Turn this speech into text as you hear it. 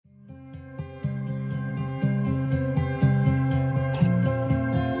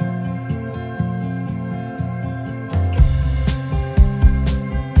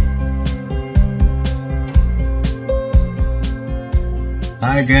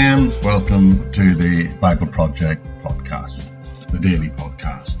Hi again, welcome to the Bible Project podcast, the daily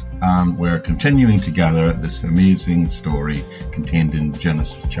podcast. And we're continuing together this amazing story contained in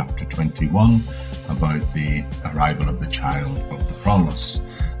Genesis chapter 21 about the arrival of the child of the promise.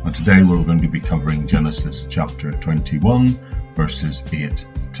 And today we're going to be covering Genesis chapter 21 verses 8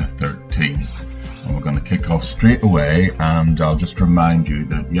 to 13. And we're going to kick off straight away, and I'll just remind you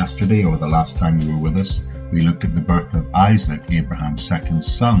that yesterday, or the last time you were with us, we looked at the birth of Isaac, Abraham's second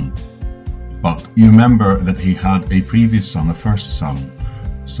son. But you remember that he had a previous son, a first son.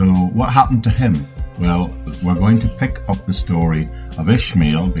 So what happened to him? Well, we're going to pick up the story of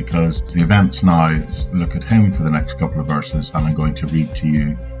Ishmael because the events now look at him for the next couple of verses, and I'm going to read to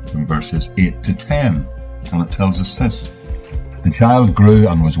you from verses 8 to 10. And it tells us this. The child grew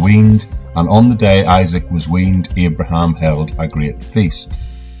and was weaned, and on the day Isaac was weaned, Abraham held a great feast.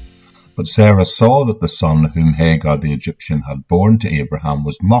 But Sarah saw that the son whom Hagar the Egyptian had borne to Abraham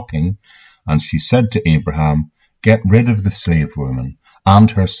was mocking, and she said to Abraham, "Get rid of the slave woman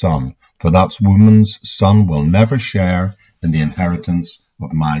and her son, for that woman's son will never share in the inheritance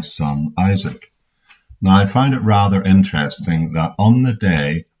of my son Isaac." Now I find it rather interesting that on the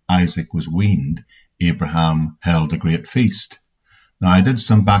day Isaac was weaned, Abraham held a great feast. Now I did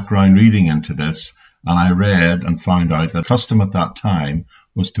some background reading into this, and I read and found out that the custom at that time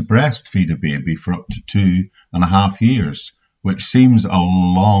was to breastfeed a baby for up to 2.5 years, which seems a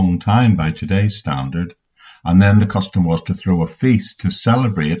long time by today's standard. And then the custom was to throw a feast to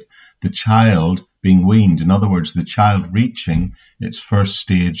celebrate the child being weaned. In other words, the child reaching its first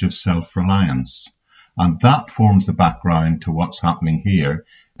stage of self-reliance. And that forms the background to what's happening here.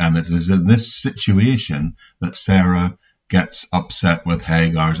 And it is in this situation that Sarah gets upset with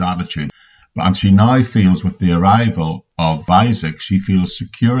Hagar's attitude. And she now feels, with the arrival of Isaac, she feels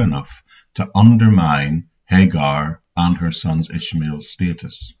secure enough to undermine Hagar and her son's Ishmael's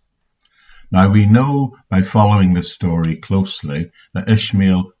status. Now we know by following this story closely that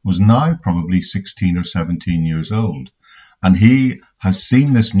Ishmael was now probably 16 or 17 years old. And he has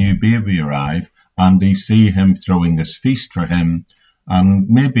seen this new baby arrive, and he see him throwing this feast for him. And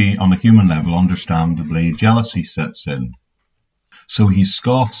maybe on a human level, understandably, jealousy sets in. So he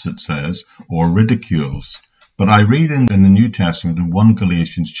scoffs, it says, or ridicules. But I read in the New Testament in 1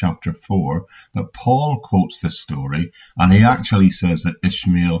 Galatians chapter 4 that Paul quotes this story, and he actually says that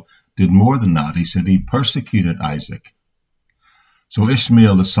Ishmael did more than that. He said he persecuted Isaac. So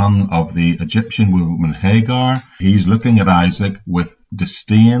Ishmael, the son of the Egyptian woman Hagar, he's looking at Isaac with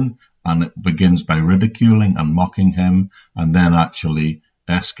disdain, and it begins by ridiculing and mocking him, and then actually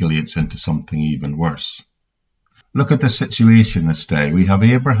escalates into something even worse. Look at the situation this day. We have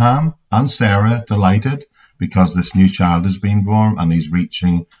Abraham and Sarah delighted because this new child has been born, and he's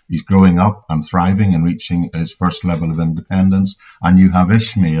growing up and thriving and reaching his first level of independence. And you have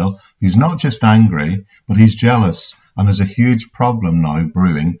Ishmael, who's not just angry, but he's jealous. And there's a huge problem now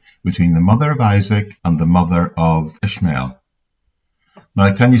brewing between the mother of Isaac and the mother of Ishmael.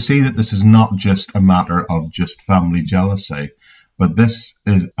 Now, can you see that this is not just a matter of just family jealousy, but this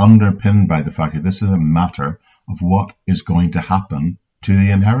is underpinned by the fact that this is a matter of what is going to happen to the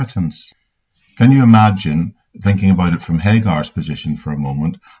inheritance. Can you imagine, thinking about it from Hagar's position for a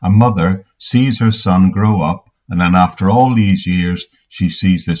moment, a mother sees her son grow up, and then after all these years, she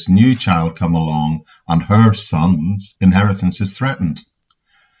sees this new child come along, and her son's inheritance is threatened.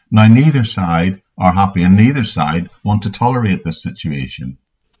 Now, neither side are happy, and neither side want to tolerate this situation.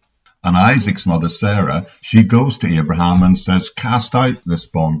 And Isaac's mother, Sarah, she goes to Abraham and says, "Cast out this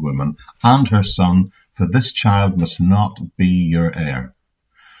bondwoman and her son, for this child must not be your heir."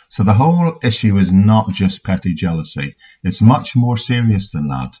 So the whole issue is not just petty jealousy. It's much more serious than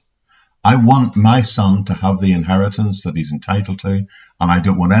that. I want my son to have the inheritance that he's entitled to, and I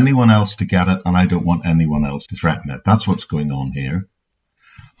don't want anyone else to get it, and I don't want anyone else to threaten it. That's what's going on here.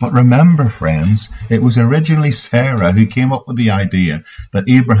 But remember, friends, it was originally Sarah who came up with the idea that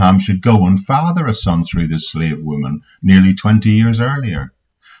Abraham should go and father a son through this slave woman nearly 20 years earlier.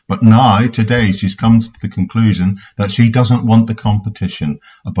 But now, today, she's come to the conclusion that she doesn't want the competition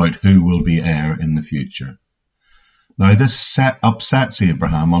about who will be heir in the future. Now, this upsets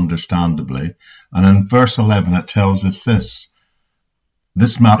Abraham, understandably, and in verse 11 it tells us this.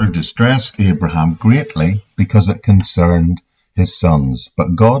 This matter distressed Abraham greatly because it concerned his sons.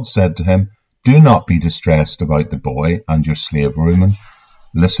 But God said to him, "Do not be distressed about the boy and your slave woman.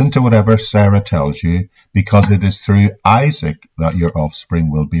 Listen to whatever Sarah tells you, because it is through Isaac that your offspring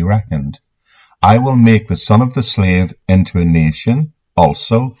will be reckoned. I will make the son of the slave into a nation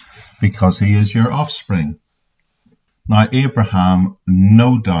also, because he is your offspring." Now, Abraham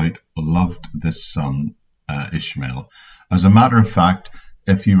no doubt loved this son, Ishmael. As a matter of fact,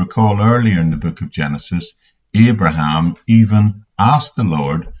 if you recall earlier in the book of Genesis, Abraham even asked the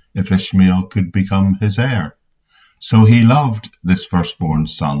Lord if Ishmael could become his heir. So he loved this firstborn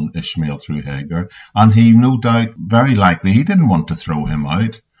son, Ishmael, through Hagar, and he no doubt, very likely, he didn't want to throw him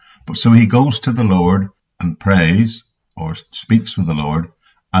out. But so he goes to the Lord and prays, or speaks with the Lord,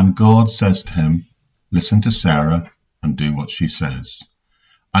 and God says to him, listen to Sarah and do what she says.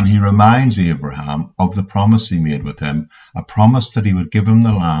 And he reminds Abraham of the promise he made with him, a promise that he would give him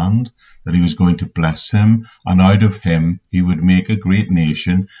the land, that he was going to bless him, and out of him he would make a great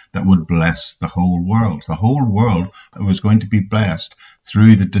nation that would bless the whole world. The whole world was going to be blessed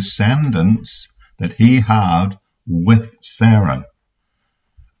through the descendants that he had with Sarah.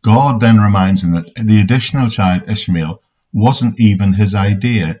 God then reminds him that the additional child, Ishmael, wasn't even his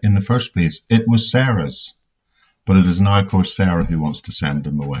idea in the first place. It was Sarah's. But it is now, of course, Sarah who wants to send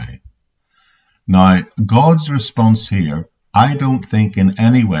him away. Now, God's response here, I don't think in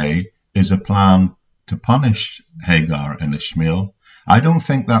any way is a plan to punish Hagar and Ishmael. I don't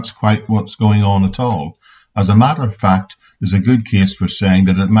think that's quite what's going on at all. As a matter of fact, there's a good case for saying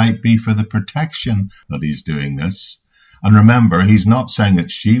that it might be for the protection that he's doing this. And remember, he's not saying that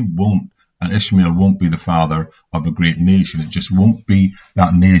she won't and Ishmael won't be the father of a great nation. It just won't be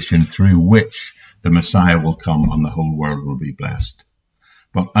that nation through which the Messiah will come and the whole world will be blessed.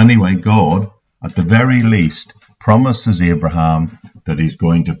 But anyway, God, at the very least, promises Abraham that he's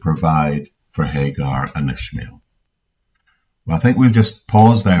going to provide for Hagar and Ishmael. Well, I think we'll just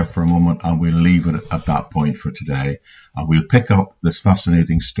pause there for a moment and we'll leave it at that point for today. And we'll pick up this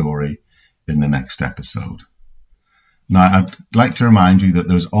fascinating story in the next episode. Now, I'd like to remind you that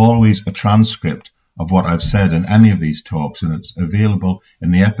there's always a transcript of what I've said in any of these talks, and it's available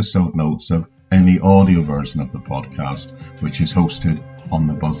in the episode notes of any audio version of the podcast, which is hosted on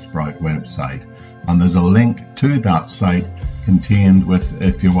the Buzzsprout website. And there's a link to that site contained with,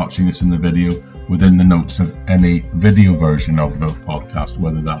 if you're watching this in the video, within the notes of any video version of the podcast,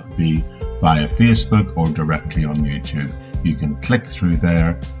 whether that be via Facebook or directly on YouTube. You can click through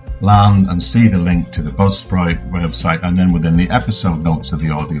there, land and see the link to the Buzzsprout website, and then within the episode notes of the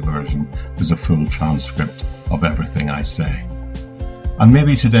audio version, there's a full transcript of everything I say. And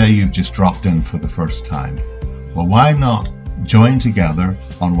maybe today you've just dropped in for the first time. Well, why not join together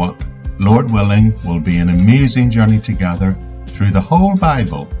on what, Lord willing, will be an amazing journey together through the whole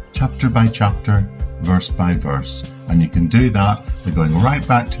Bible, chapter by chapter, verse by verse. And you can do that by going right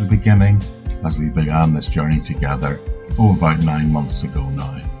back to the beginning as we began this journey together, about 9 months ago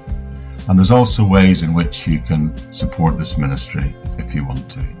now. And there's also ways in which you can support this ministry if you want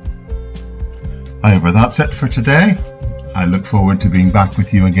to. However, that's it for today. I look forward to being back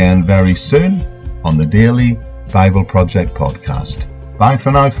with you again very soon on the Daily Bible Project podcast. Bye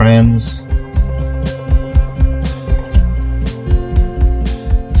for now, friends.